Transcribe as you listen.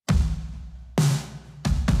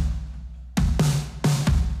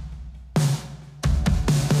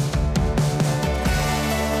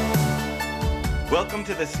Welcome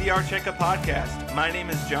to the CR Checkup Podcast. My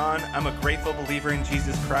name is John. I'm a grateful believer in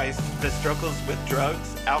Jesus Christ that struggles with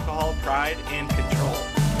drugs, alcohol, pride, and control.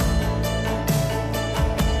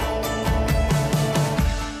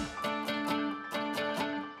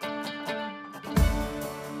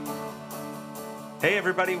 Hey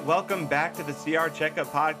everybody, welcome back to the CR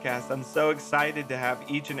Checkup Podcast. I'm so excited to have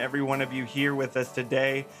each and every one of you here with us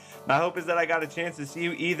today. My hope is that I got a chance to see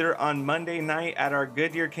you either on Monday night at our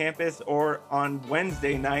Goodyear campus or on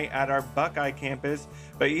Wednesday night at our Buckeye campus.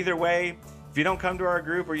 But either way, if you don't come to our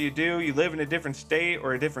group, or you do, you live in a different state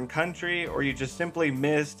or a different country, or you just simply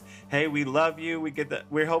missed, hey, we love you.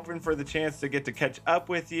 We're hoping for the chance to get to catch up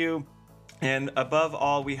with you. And above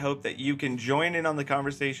all, we hope that you can join in on the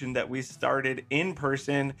conversation that we started in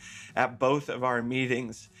person at both of our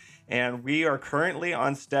meetings. And we are currently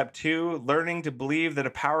on step 2, learning to believe that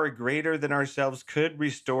a power greater than ourselves could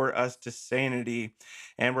restore us to sanity.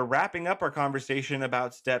 And we're wrapping up our conversation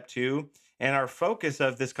about step 2. And our focus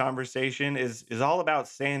of this conversation is all about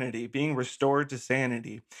sanity, being restored to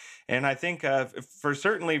sanity. And I think for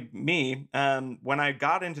certainly me, when I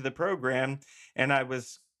got into the program and I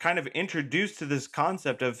was kind of introduced to this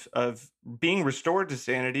concept of being restored to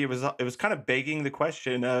sanity, it was kind of begging the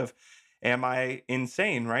question of, am I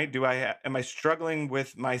insane, right? Am I struggling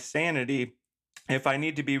with my sanity? If I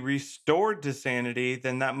need to be restored to sanity,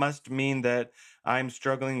 then that must mean that I'm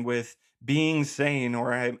struggling with being sane,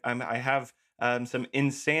 or I have some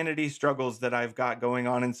insanity struggles that I've got going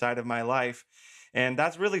on inside of my life. And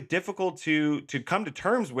that's really difficult to come to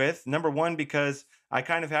terms with. Number one, because I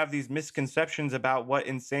kind of have these misconceptions about what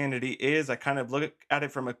insanity is. I kind of look at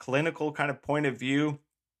it from a clinical kind of point of view.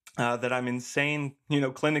 That I'm insane,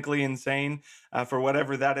 clinically insane, for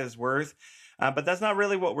whatever that is worth. But that's not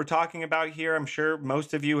really what we're talking about here. I'm sure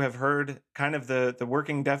most of you have heard kind of the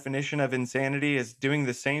working definition of insanity is doing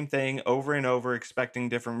the same thing over and over, expecting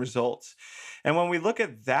different results. And when we look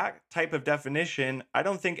at that type of definition, I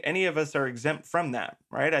don't think any of us are exempt from that,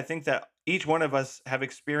 right? I think that each one of us have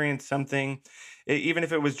experienced something, even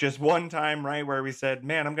if it was just one time, right, where we said,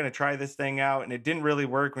 man, I'm going to try this thing out, and it didn't really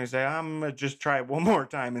work. And we say, I'm going to just try it one more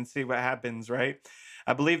time and see what happens, right?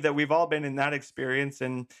 I believe that we've all been in that experience.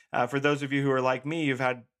 And for those of you who are like me, you've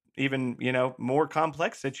had even, more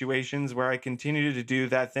complex situations where I continue to do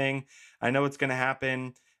that thing. I know it's going to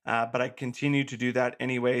happen. But I continue to do that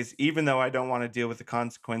anyways, even though I don't want to deal with the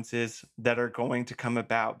consequences that are going to come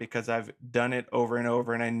about because I've done it over and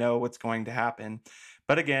over and I know what's going to happen.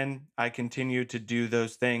 But again, I continue to do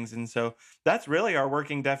those things. And so that's really our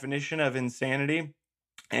working definition of insanity.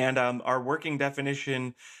 And our working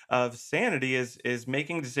definition of sanity is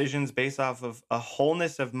making decisions based off of a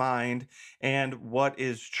wholeness of mind and what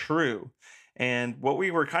is true. And what we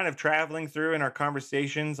were kind of traveling through in our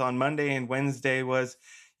conversations on Monday and Wednesday was,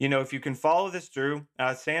 if you can follow this through,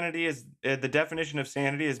 sanity is the definition of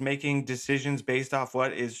sanity is making decisions based off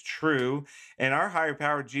what is true. And our higher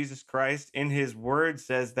power, Jesus Christ, in his word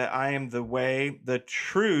says that I am the way, the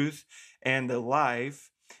truth, and the life.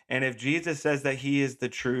 And if Jesus says that he is the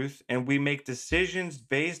truth and we make decisions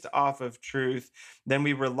based off of truth, then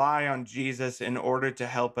we rely on Jesus in order to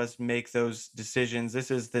help us make those decisions.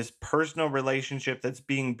 This is this personal relationship that's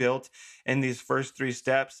being built in these first 3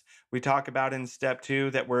 steps. We talk about in step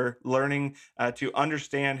 2 that we're learning to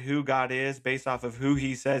understand who God is based off of who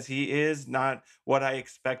he says he is, not what I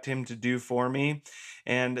expect him to do for me.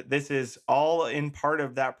 And this is all in part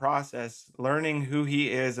of that process, learning who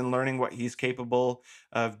he is and learning what he's capable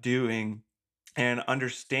of doing, and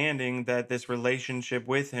understanding that this relationship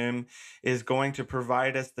with him is going to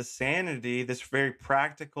provide us the sanity, this very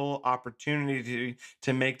practical opportunity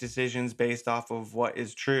to make decisions based off of what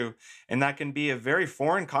is true. And that can be a very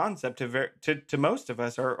foreign concept to most of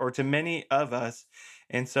us, or to many of us.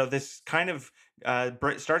 And so this kind of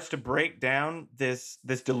starts to break down this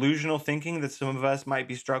delusional thinking that some of us might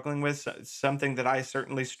be struggling with, something that I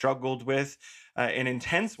certainly struggled with in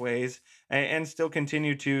intense ways, and still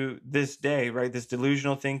continue to this day, right? This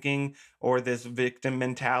delusional thinking, or this victim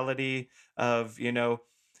mentality of,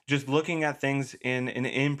 just looking at things in an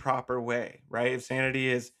improper way, right? If sanity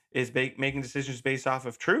is making decisions based off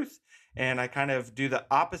of truth, and I kind of do the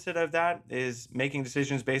opposite of that, is making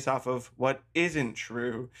decisions based off of what isn't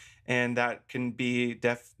true. And that can be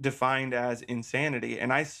defined as insanity.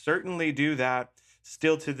 And I certainly do that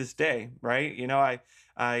still to this day, right?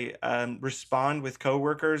 I respond with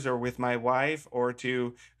coworkers or with my wife or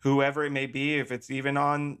to whoever it may be, if it's even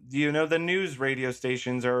on, the news radio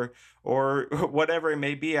stations or whatever it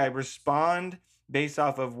may be. I respond based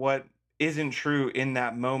off of what isn't true in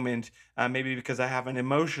that moment, maybe because I have an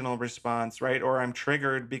emotional response, right? Or I'm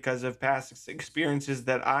triggered because of past experiences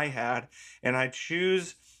that I had, and I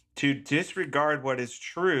choose to disregard what is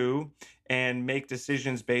true and make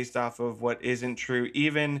decisions based off of what isn't true,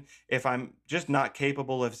 even if I'm just not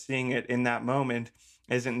capable of seeing it in that moment,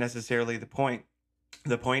 isn't necessarily the point.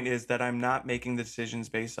 The point is that I'm not making the decisions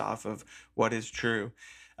based off of what is true.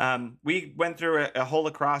 We went through a whole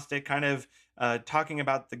acrostic, kind of talking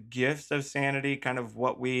about the gifts of sanity, kind of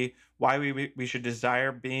why we should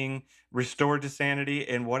desire being restored to sanity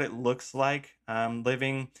and what it looks like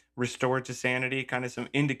living restored to sanity. Kind of some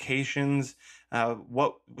indications,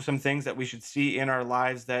 what some things that we should see in our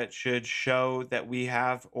lives that should show that we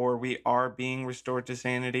have or we are being restored to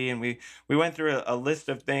sanity. And we went through a list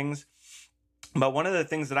of things, but one of the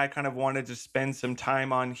things that I kind of wanted to spend some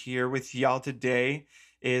time on here with y'all today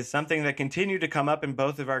is something that continued to come up in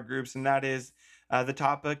both of our groups, and that is the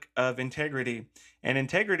topic of integrity. And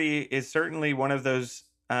integrity is certainly one of those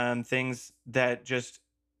things that just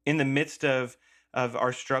in the midst of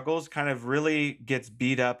our struggles kind of really gets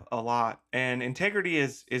beat up a lot. And integrity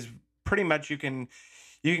is pretty much you can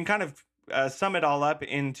kind of sum it all up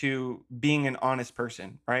into being an honest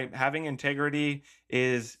person, right? Having integrity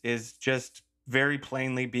is just very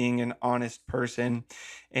plainly being an honest person.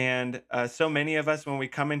 And so many of us, when we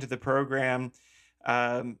come into the program,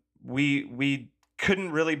 we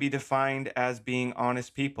couldn't really be defined as being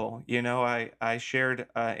honest people. You know, I shared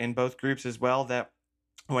in both groups as well that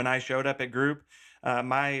when I showed up at group,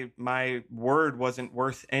 my word wasn't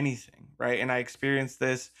worth anything, right? And I experienced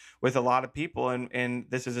this with a lot of people, and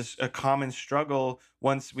this is a common struggle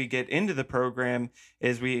once we get into the program.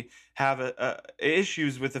 Is we have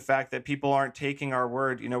issues with the fact that people aren't taking our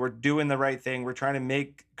word. You know, we're doing the right thing, we're trying to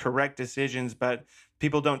make correct decisions, but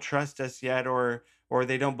people don't trust us yet, or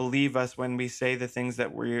they don't believe us when we say the things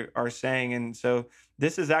that we are saying. And so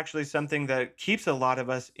this is actually something that keeps a lot of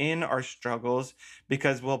us in our struggles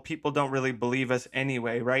because, well, people don't really believe us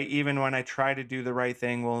anyway, right? Even when I try to do the right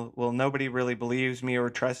thing, well, nobody really believes me or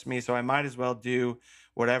trusts me, so I might as well do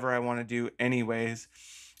whatever I want to do anyways.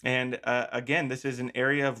 And again, this is an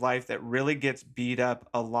area of life that really gets beat up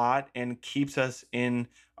a lot and keeps us in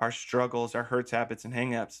our struggles, our hurts, habits, and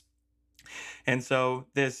hangups. And so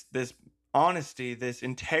this honesty, this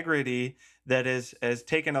integrity that has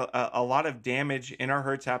taken a lot of damage in our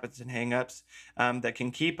hurts, habits, and hangups, that can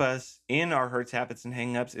keep us in our hurts, habits, and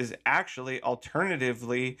hangups is actually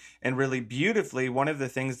alternatively and really beautifully one of the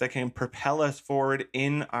things that can propel us forward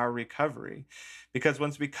in our recovery. Because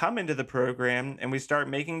once we come into the program and we start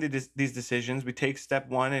making these decisions, we take step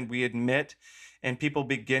one and we admit, and people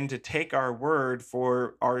begin to take our word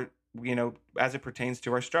for our, as it pertains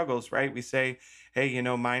to our struggles, right? We say, hey,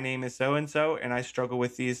 my name is so and so, and I struggle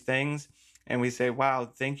with these things. And we say, wow,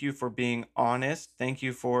 thank you for being honest. Thank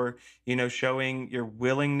you for, showing your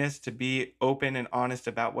willingness to be open and honest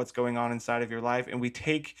about what's going on inside of your life. And we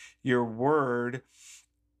take your word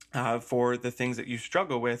for the things that you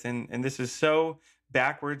struggle with. And this is so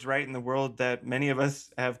backwards, right? In the world that many of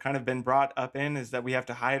us have kind of been brought up in, is that we have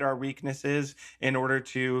to hide our weaknesses in order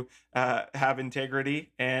to have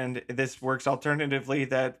integrity. And this works alternatively,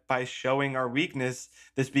 that by showing our weakness,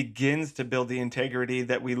 this begins to build the integrity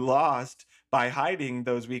that we lost by hiding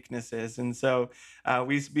those weaknesses. And so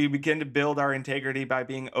we begin to build our integrity by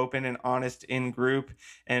being open and honest in group,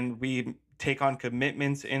 and we take on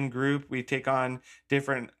commitments in group. We take on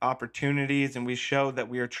different opportunities, and we show that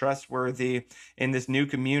we are trustworthy in this new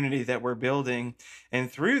community that we're building.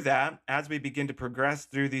 And through that, as we begin to progress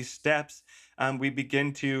through these steps, we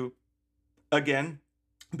begin to, again,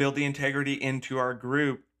 build the integrity into our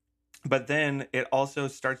group. But then it also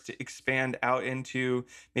starts to expand out into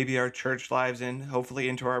maybe our church lives, and hopefully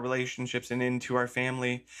into our relationships and into our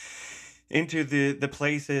family, into the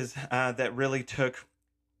places that really took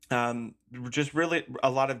just really a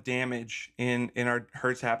lot of damage in our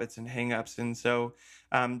hurts, habits, and hangups. And so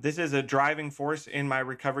this is a driving force in my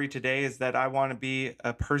recovery today, is that I want to be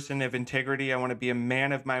a person of integrity. I want to be a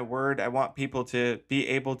man of my word. I want people to be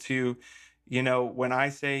able to, when I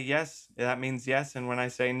say yes, that means yes, and when I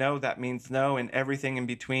say no, that means no, and everything in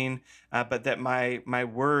between. But that my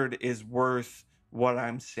word is worth what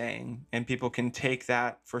I'm saying, and people can take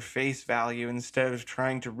that for face value instead of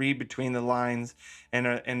trying to read between the lines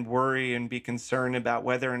and worry and be concerned about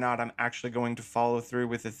whether or not I'm actually going to follow through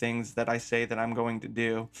with the things that I say that I'm going to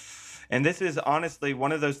do. And this is honestly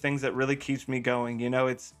one of those things that really keeps me going. You know,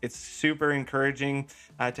 it's super encouraging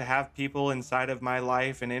to have people inside of my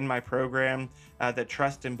life and in my program that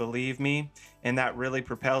trust and believe me. And that really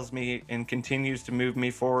propels me and continues to move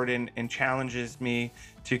me forward and challenges me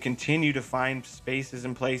to continue to find spaces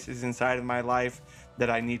and places inside of my life that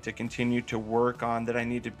I need to continue to work on, that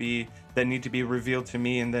need to be revealed to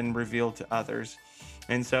me and then revealed to others.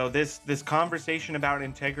 And so this conversation about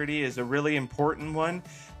integrity is a really important one.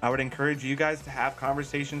 I would encourage you guys to have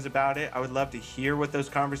conversations about it. I would love to hear what those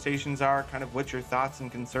conversations are, kind of what your thoughts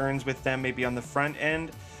and concerns with them, maybe on the front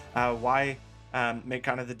end, why make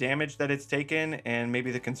kind of the damage that it's taken, and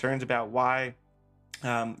maybe the concerns about why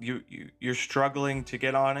you're struggling to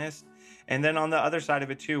get honest. And then on the other side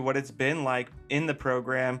of it too, what it's been like in the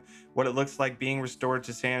program, what it looks like being restored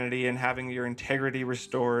to sanity and having your integrity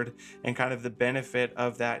restored, and kind of the benefit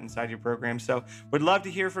of that inside your program. So would love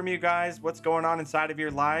to hear from you guys, what's going on inside of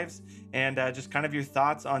your lives, and just kind of your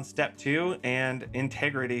thoughts on step 2 and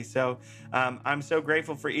integrity. So I'm so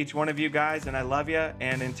grateful for each one of you guys, and I love you.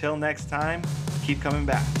 And until next time, keep coming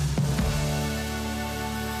back.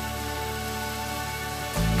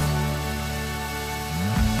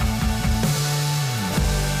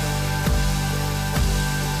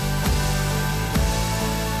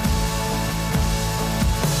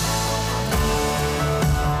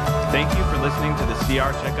 Thank you for listening to the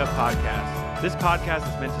CR Checkup Podcast. This podcast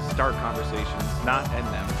is meant to start conversations, not end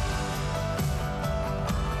them.